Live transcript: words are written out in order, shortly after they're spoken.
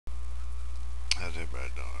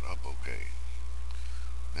everybody doing? Up okay.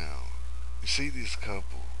 Now, you see this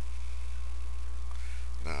couple.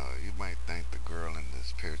 Now, you might think the girl in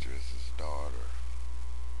this picture is his daughter.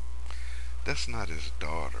 That's not his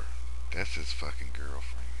daughter. That's his fucking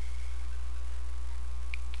girlfriend.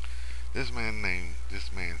 This man's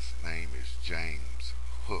name is James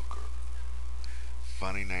Hooker.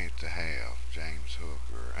 Funny name to have, James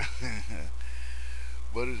Hooker.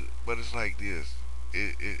 but it's like this.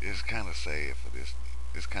 It's kind of sad for this.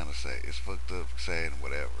 It's kind of sad. It's fucked up, sad, and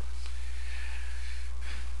whatever.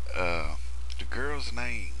 Uh, the girl's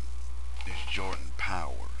name is Jordan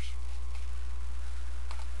Powers.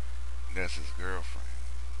 That's his girlfriend.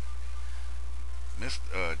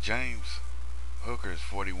 Mr. James Hooker is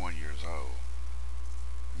 41 years old,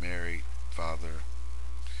 married, father,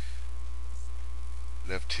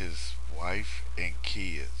 left his wife and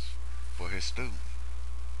kids for his student.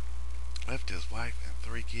 Left his wife and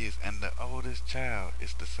three kids, and the oldest child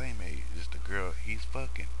is the same age as the girl he's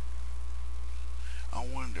fucking. I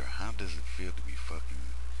wonder how does it feel to be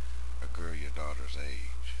fucking a girl your daughter's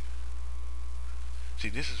age? See,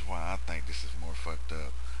 this is why I think this is more fucked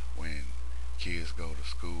up when kids go to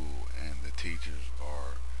school and the teachers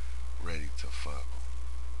are ready to fuck them.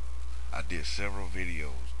 I did several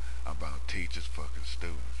videos about teachers fucking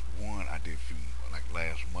students. One I did a few like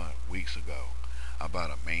last month, weeks ago,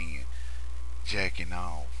 about a man jacking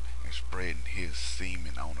off and spreading his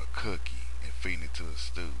semen on a cookie and feeding it to his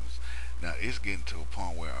students. Now it's getting to a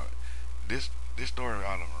point where this story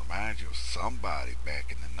ought to remind you of somebody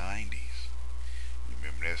back in the '90s. You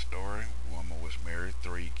remember that story? Woman was married,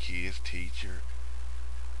 three kids, teacher,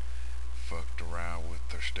 fucked around with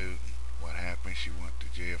her student. What happened? She went to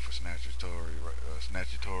jail for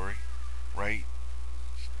snatchatory rape,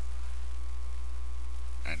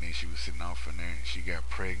 and then she was sitting off in there, and she got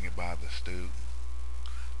pregnant by the student.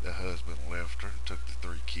 The husband left her, and took the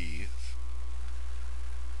three kids.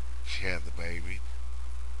 She had the baby.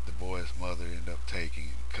 The boy's mother ended up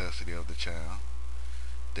taking custody of the child.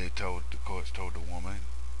 The courts told the woman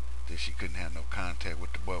that she couldn't have no contact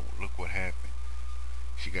with the boy. Look what happened.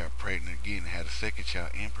 She got pregnant again and had a second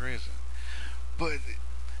child in prison. But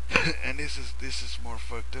and this is more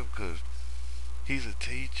fucked up because he's a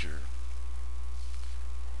teacher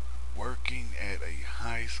working at a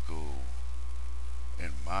high school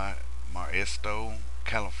in Modesto,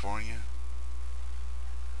 California,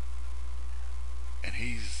 and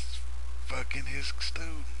he's fucking his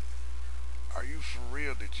student. Are you for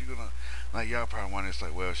real that you're gonna like y'all probably wonder it's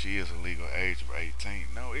like well she is a legal age of 18.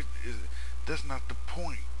 No, it is that's not the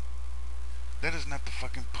point. That is not the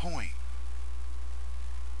fucking point.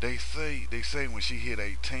 They say when she hit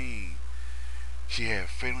 18 she had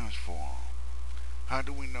feelings for him. How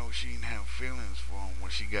do we know she didn't have feelings for him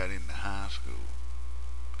when she got into high school?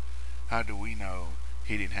 How do we know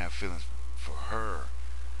he didn't have feelings for her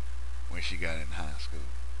when she got in high school?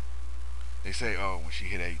 They say, oh, when she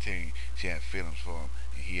hit 18, she had feelings for him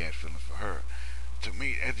and he had feelings for her. To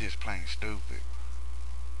me, that's just plain stupid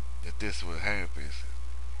that this would happen.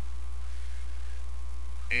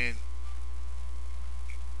 And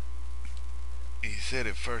he said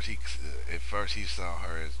at first he saw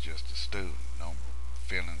her as just a student, no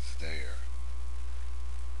feelings there,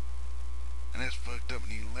 and that's fucked up.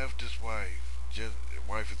 And he left his wife and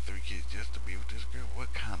three kids, just to be with this girl.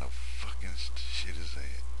 What kind of fucking shit is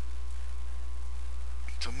that?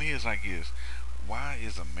 To me, it's like this: why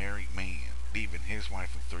is a married man leaving his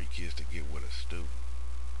wife and three kids to get with a student?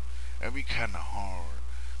 That'd be kind of hard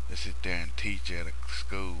to sit there and teach at a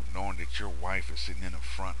school knowing that your wife is sitting in the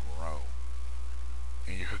front row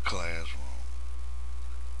in your classroom.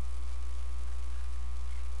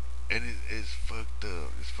 And it's fucked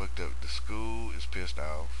up. It's fucked up. The school is pissed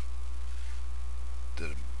off.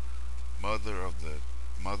 The mother of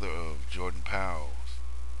Jordan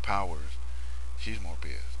Powers, she's more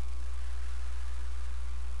pissed.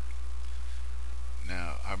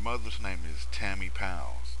 Now her mother's name is Tammy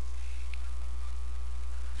Powers,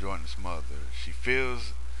 Jordan's mother. She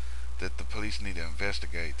feels that the police need to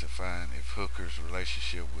investigate to find if Hooker's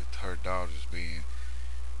relationship with her daughters being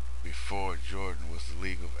before Jordan was the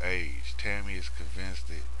legal age. Tammy is convinced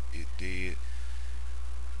that it did.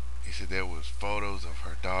 He said there was photos of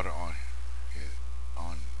her daughter on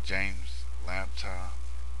James' laptop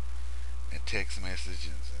and text messages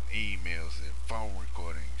and emails and phone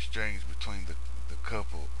recording exchanged between the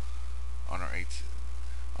couple on her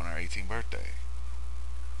 18th birthday.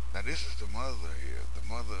 Now this is the mother here, the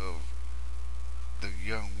mother of the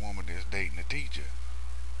young woman that's dating the teacher.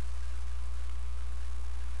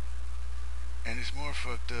 And it's more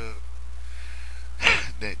fucked up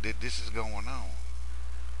that this is going on.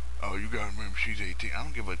 Oh, you gotta remember she's 18. I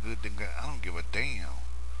don't give a good thing. I don't give a damn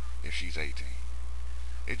if she's 18.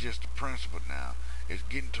 It's just the principle now. It's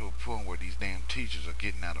getting to a point where these damn teachers are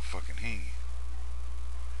getting out of fucking hand.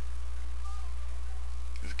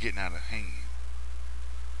 It's getting out of hand.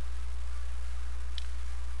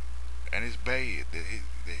 And it's bad that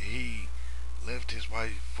he left his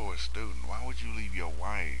wife for a student. Why would you leave your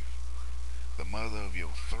wife, the mother of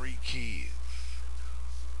your 3 kids,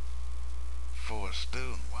 for a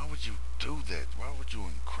student? Why would you do that? Why would you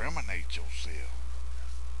incriminate yourself?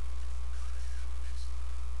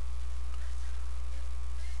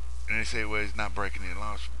 And they say, well, it's not breaking any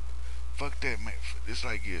laws. Fuck that, man. It's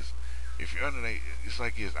like this. If you're under, it's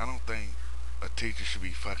like this. I don't think a teacher should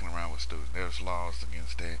be fucking around with students. There's laws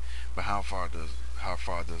against that. But how far does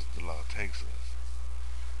the law takes us?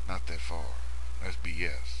 Not that far. That's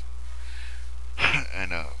BS.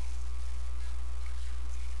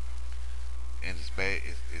 And it's bad.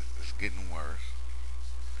 It's getting worse.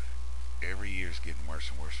 Every year it's getting worse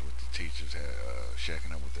and worse with the teachers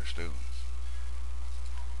shacking up with their students,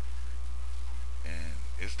 and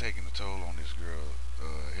it's taking a toll on this girl,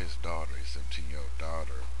 his daughter, his 17-year-old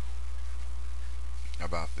daughter.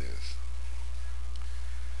 About this,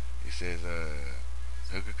 he says,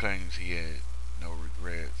 Hooker claims he had no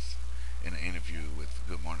regrets. In an interview with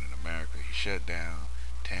Good Morning America, he shut down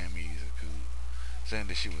Tammy Zaku, saying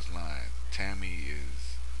that she was lying. Tammy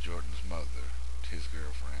is Jordan's mother, his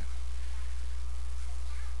girlfriend,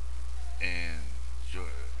 and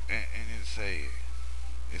and it said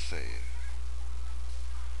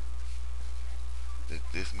that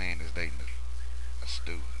this man is dating a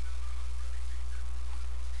student.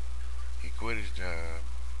 He quit his job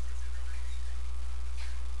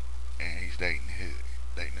and he's dating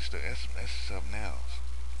a student. That's something else.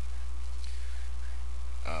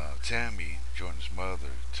 Tammy, Jordan's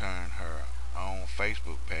mother, turned her own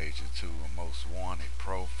Facebook page into a most wanted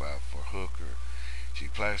profile for Hooker. She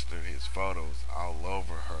plastered his photos all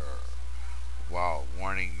over her while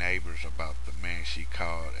warning neighbors about the man she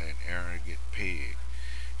called an arrogant pig.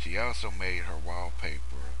 She also made her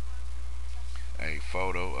wallpaper a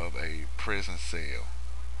photo of a prison cell,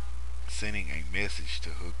 sending a message to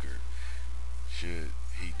Hooker should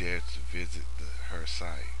he dare to visit her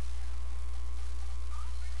site.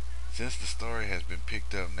 Since the story has been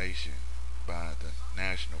picked up nation by the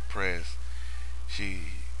national press,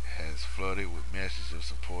 she has flooded with messages of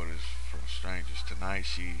supporters from strangers. Tonight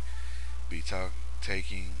be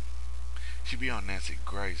taking she be on Nancy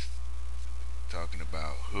Grace talking uh,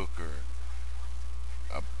 about Hooker,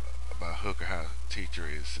 how a teacher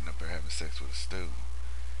is sitting up there having sex with a student.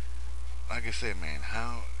 Like I said, man,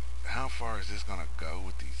 how far is this gonna go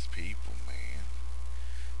with these people, man?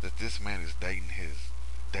 That this man is dating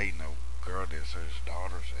a girl that's his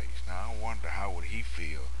daughter's age. Now I wonder how would he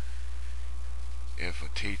feel if a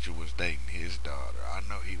teacher was dating his daughter. I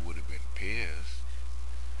know he would have been pissed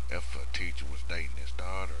if a teacher was dating his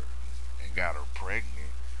daughter and got her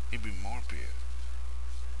pregnant. He'd be more pissed.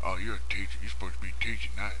 Oh, you're a teacher. You're supposed to be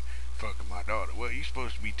teaching, not fucking my daughter. Well, you're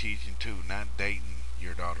supposed to be teaching too, not dating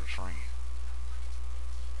your daughter's friend.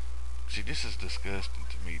 See, this is disgusting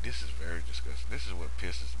to me. This is very disgusting. This is what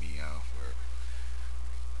pisses me off. Where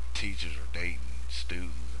teachers are dating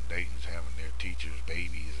students and dating's having their teachers'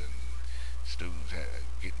 babies and students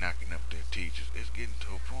get knocking up their teachers. It's getting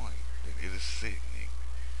to a point that it is sickening.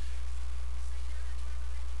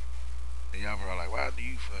 And y'all probably like, why do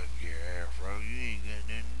you fucking care, Afro? You ain't got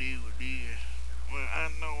nothing to do with this. Well, I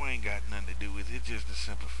know I ain't got nothing to do with it. It's just the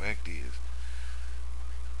simple fact is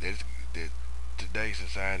that today's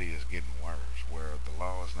society is getting worse, where the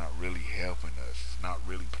law is not really helping us. It's not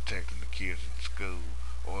really protecting the kids in school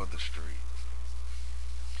or the streets.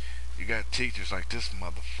 You got teachers like this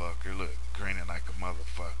motherfucker, look, grinning like a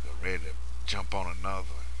motherfucker, ready to jump on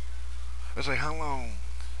another. I say, how long?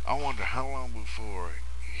 I wonder how long before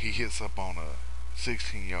he hits up on a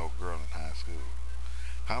 16-year-old girl in high school.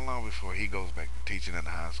 How long before he goes back to teaching in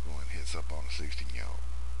high school and hits up on a 16-year-old?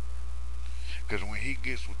 Because when he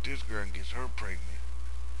gets with this girl and gets her pregnant,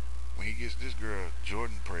 when he gets this girl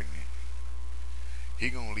Jordan pregnant, he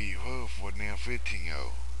gonna leave her for a damn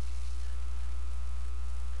 15-year-old.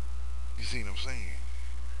 You see what I'm saying?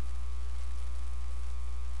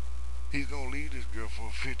 He's gonna leave this girl for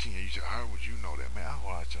a 15-year-old. You say, how would you know that, man? I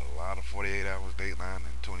watch a lot of 48 Hours Dateline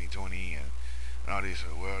in 2020 and all they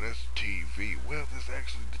say, well, that's TV. Well, there's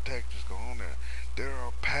actually detectives going on there. There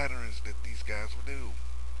are patterns that these guys will do.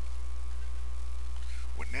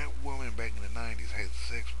 When that woman back in the 90s had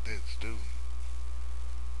sex with that student,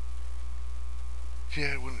 she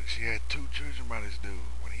had 2 children by this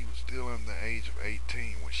dude when he was still under the age of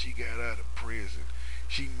 18. When she got out of prison,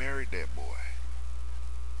 She married that boy.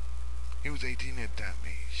 He was 18 at the time.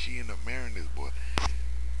 And she ended up marrying this boy.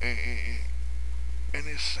 And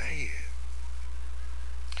it's sad.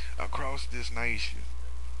 Across this nation,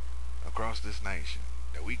 across this nation,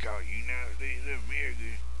 that we call United States of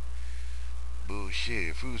America. Bullshit.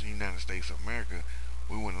 If it was the United States of America,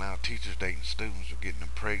 we wouldn't allow teachers dating students or getting them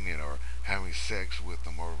pregnant or having sex with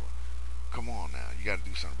them. Or come on now, you got to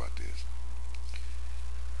do something about this.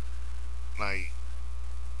 Like,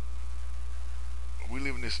 we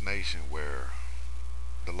live in this nation where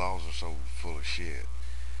the laws are so full of shit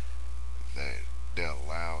that they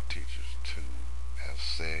allow teachers to have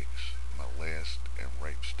sex, molest, and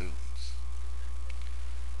rape students.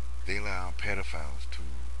 They allow pedophiles to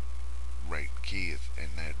rape kids,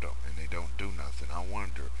 and they don't do nothing. I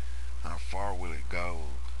wonder how far will it go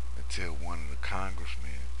until one of the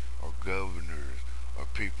congressmen or governors or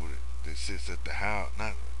people that sits at the house,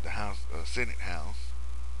 not the house, Senate house,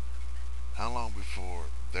 how long before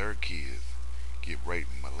their kids get raped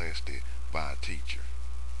and molested by a teacher?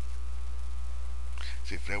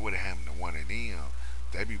 See, if that would have happened to one of them,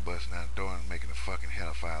 they'd be busting out the door and making a fucking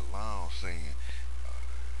hellfire law saying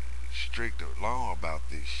stricter law about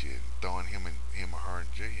this shit, and throwing him or her in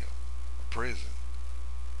jail, or prison.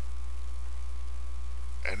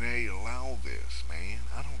 And they allow this, man.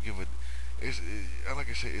 I don't give a. Like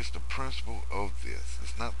I said, it's the principle of this.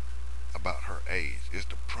 It's not about her age. It's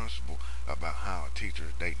the principle about how a teacher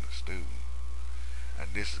is dating a student, and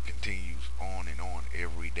this continues on and on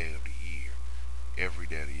every day of the year. Every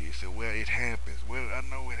day of the year. So, well, it happens. Well, I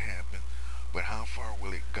know it happens, but how far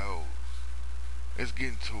will it go? It's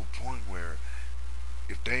getting to a point where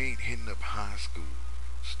if they ain't hitting up high school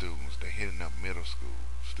students, they're hitting up middle school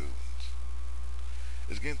students.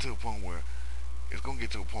 It's getting to a point where it's gonna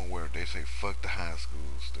get to a point where they say fuck the high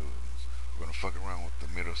school students. We're gonna fuck around with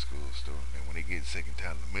the middle school students, and when they get sick and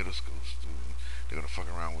tired of the middle school students, they're gonna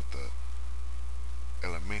fuck around with the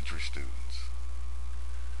elementary students.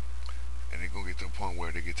 And they're gonna get to a point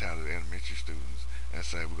where they get tired of the elementary students and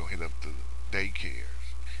say we're gonna hit up the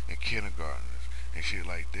daycares and kindergartners and shit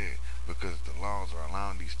like that, because the laws are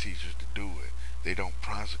allowing these teachers to do it. They don't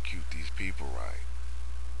prosecute these people right.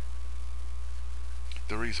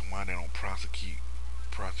 The reason why they don't prosecute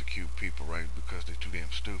people right is because they're too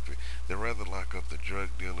damn stupid. They'd rather lock up the drug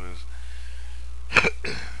dealers,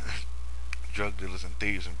 drug dealers and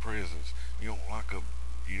thieves in prisons. You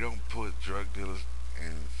don't put drug dealers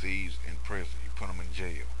and thieves in prison. You put them in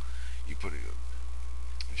jail. You put them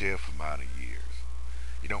in jail for about a years.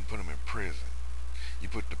 You don't put them in prison. You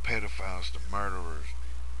put the pedophiles, the murderers,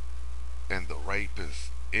 and the rapists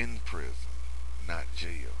in prison, not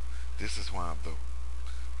jail. This is why the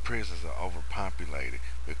prisons are overpopulated,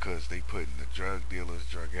 because they putting the drug dealers,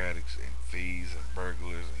 drug addicts, and thieves, and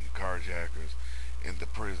burglars, and carjackers in the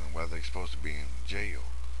prison while they're supposed to be in jail.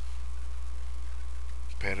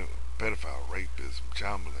 Pedophile, rapists,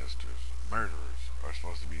 child molesters, murderers are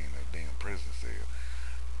supposed to be in a damn prison cell.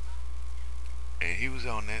 And he was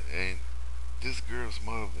on that, and this girl's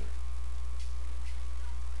mother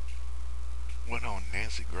went on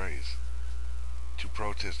Nancy Grace to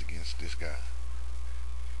protest against this guy.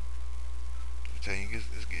 I'm telling you,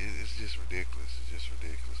 it's just ridiculous. It's just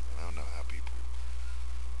ridiculous, man. I don't know how people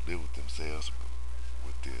live with themselves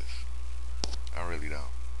with this. I really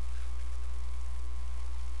don't.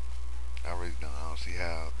 I really don't. I don't see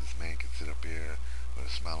how this man can sit up here with a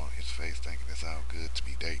smile on his face thinking it's all good to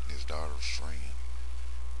be dating his daughter's friend.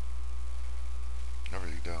 I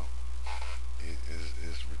really don't.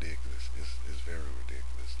 It's ridiculous. It's very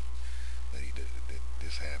ridiculous that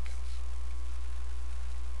this happens.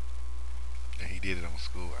 And he did it on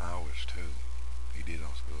school hours too. He did it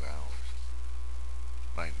on school hours.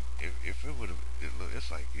 Like if it would have, it's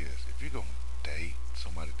like this. If you're gonna date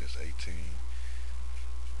somebody that's 18,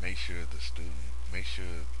 make sure the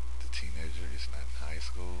teenager is not in high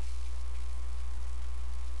school.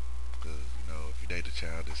 Because if you date a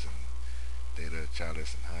child that's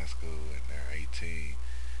in high school and they're 18,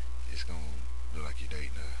 it's gonna look like you're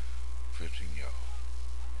dating a 15-year-old.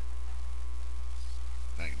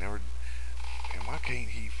 Like never. And why can't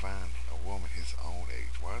he find a woman his own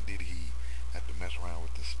age? Why did he have to mess around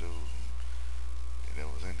with the student that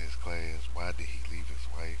was in his class? Why did he leave his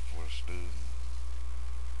wife for a student?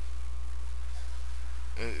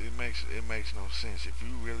 It makes no sense. If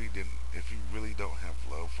you really don't have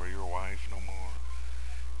love for your wife no more,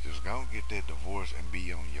 just go and get that divorce and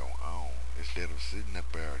be on your own, instead of sitting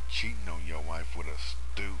up there cheating on your wife with a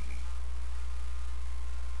student.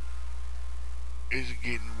 It's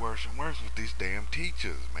getting worse and worse with these damn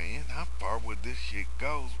teachers, man. How far would this shit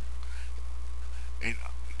go? And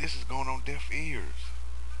this is going on deaf ears.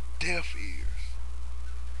 deaf ears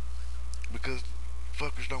because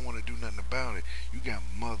fuckers don't want to do nothing about it. You got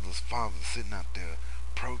mothers, fathers sitting out there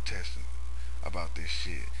protesting about this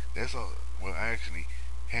shit. That's all. Well, actually,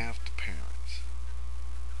 half the parents,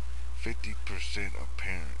 50% of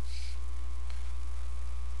parents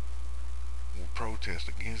will protest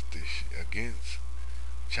against this, against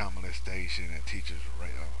child molestation and teachers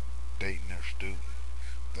dating their students.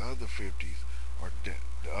 The other 50s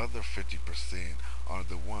the other 50% are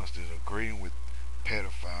the ones that are agreeing with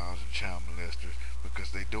pedophiles and child molesters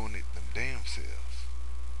because they doing it them damn selves.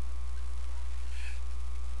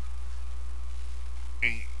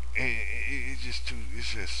 And, it's just too.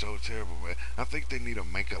 It's just so terrible, man. I think they need to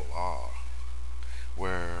make a law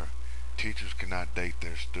where teachers cannot date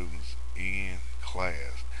their students in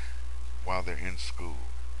class while they're in school.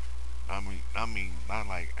 I mean, not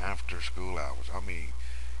like after school hours.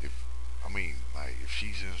 If like if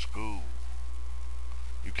she's in school,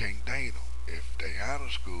 you can't date them. If they out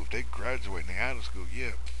of school, if they graduate and they out of school,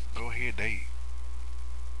 yeah, go ahead, date,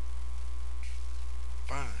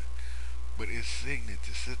 fine. But it's sickening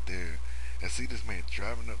to sit there and see this man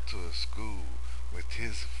driving up to a school with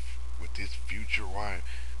his future wife.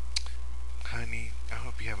 Honey, I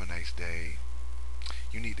hope you have a nice day.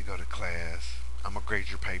 You need to go to class. I'm gonna grade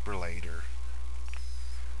your paper later.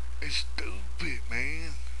 It's stupid,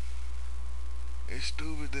 man. It's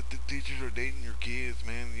stupid that the teachers are dating your kids,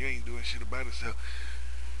 man. You ain't doing shit about it. So,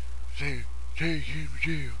 take him to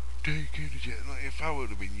jail. Take him to jail. No, if I would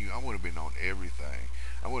have been you, I would have been on everything.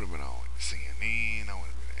 I would have been on CNN. I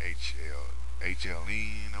would have been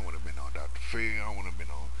HLN. I would have been on Dr. Phil. I would have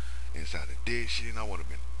been on Inside Edition. I would have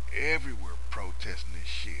been everywhere protesting this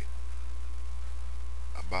shit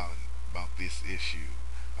about this issue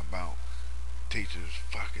about teachers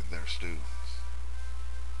fucking their students,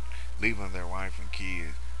 leaving their wife and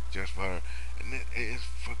kids just for her. And it's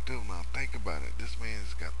fucked up now. Think about it. This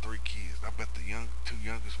man's got 3 kids. I bet the two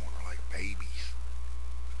youngest ones are like babies.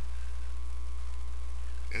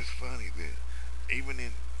 It's funny that even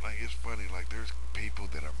in like it's funny like there's people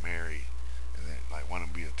that are married and that like want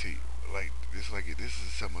to be a teacher. Like this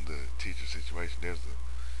is some of the teacher situation. There's a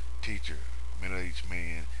teacher, middle-aged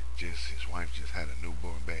man, just his wife just had a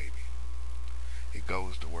newborn baby. He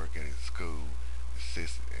goes to work at his school,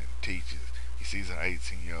 sits and teaches. He sees an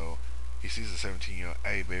 18-year-old. He sees a 17-year-old.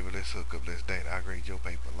 Hey, baby, let's hook up. Let's date. I'll grade your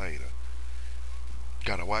paper later.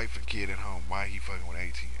 Got a wife and kid at home. Why he fucking with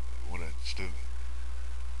 18 with a student?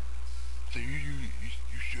 So you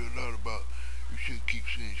say a lot about. You should keep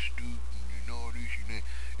saying student and all this and that.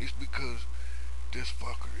 It's because this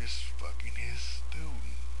fucker is fucking his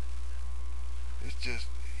student. It's just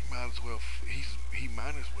he might as well he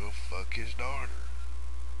might as well fuck his daughter.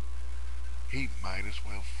 He might as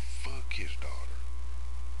well fuck his daughter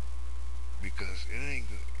because it ain't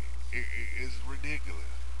good. It's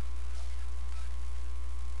ridiculous.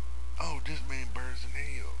 Oh, this man burns in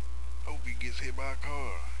hell. Hope he gets hit by a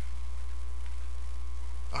car.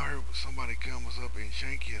 I heard somebody comes up and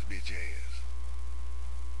shank his bitch ass.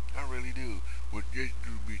 I really do. But that's a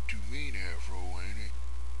little bit too mean, Afro, ain't it?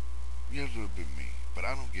 Yeah, a little bit mean. But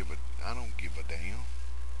I don't give a damn.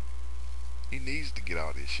 He needs to get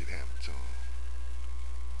all this shit happening to him.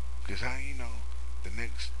 Cause how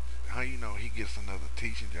you know he gets another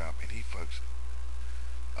teaching job and he fucks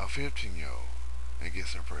a 15-year-old and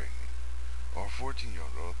gets her pregnant, or a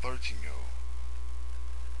 14-year-old, or a 13-year-old.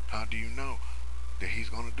 How do you know that he's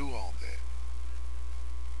gonna do all that?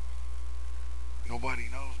 Nobody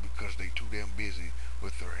knows because they too damn busy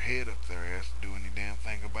with their head up their ass to do any damn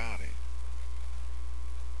thing about it.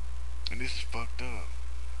 And this is fucked up.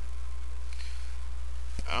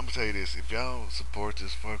 I'm gonna tell you this: if y'all support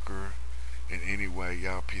this fucker in any way,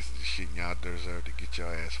 y'all pieces of shit, and y'all deserve to get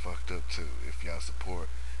your ass fucked up too. If y'all support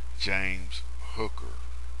James Hooker,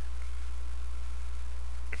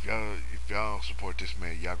 if y'all support this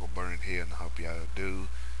man, y'all gonna burn in hell, and I hope y'all do.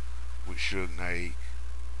 With Suge Knight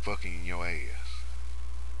fucking in your ass.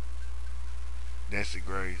 Nancy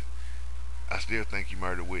Grace, I still think you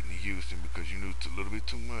murdered Whitney Houston because you knew a little bit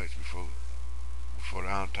too much before the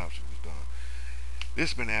autopsy was done.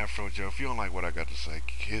 This has been Afro Joe. If you don't like what I got to say,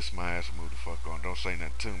 kiss my ass and move the fuck on. Don't say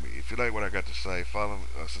nothing to me. If you like what I got to say, follow,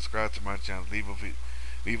 subscribe to my channel,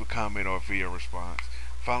 leave a comment or a video response.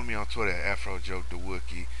 Follow me on Twitter at Afro Joe the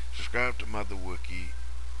Wookie. Subscribe to MotherWookie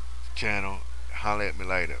channel. Holla at me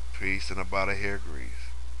later. Peace and about a hair grease.